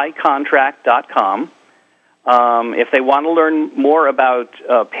governmentbycontract.com. If they want to learn more about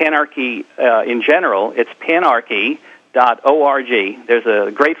Panarchy in general, it's Panarchy.org. There's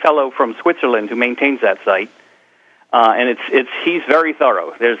a great fellow from Switzerland who maintains that site, and he's very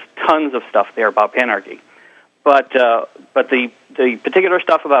thorough. There's tons of stuff there about Panarchy, but the particular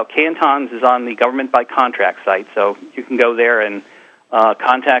stuff about cantons is on the Government by Contract site. So you can go there and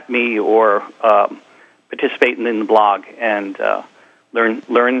contact me or participate in the blog and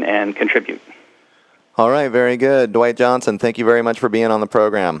learn and contribute. All right, very good. Dwight Johnson, thank you very much for being on the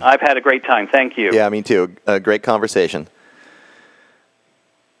program. I've had a great time. Thank you. Yeah, me too. A great conversation.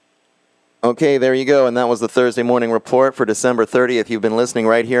 Okay, there you go. And that was the Thursday Morning Report for December 30th. You've been listening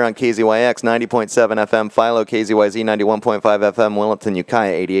right here on KZYX 90.7 FM Philo, KZYZ 91.5 FM Williston,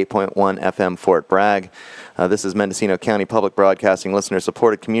 Ukiah 88.1 FM Fort Bragg. This is Mendocino County Public Broadcasting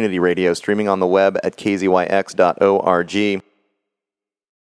listener-supported community radio streaming on the web at kzyx.org.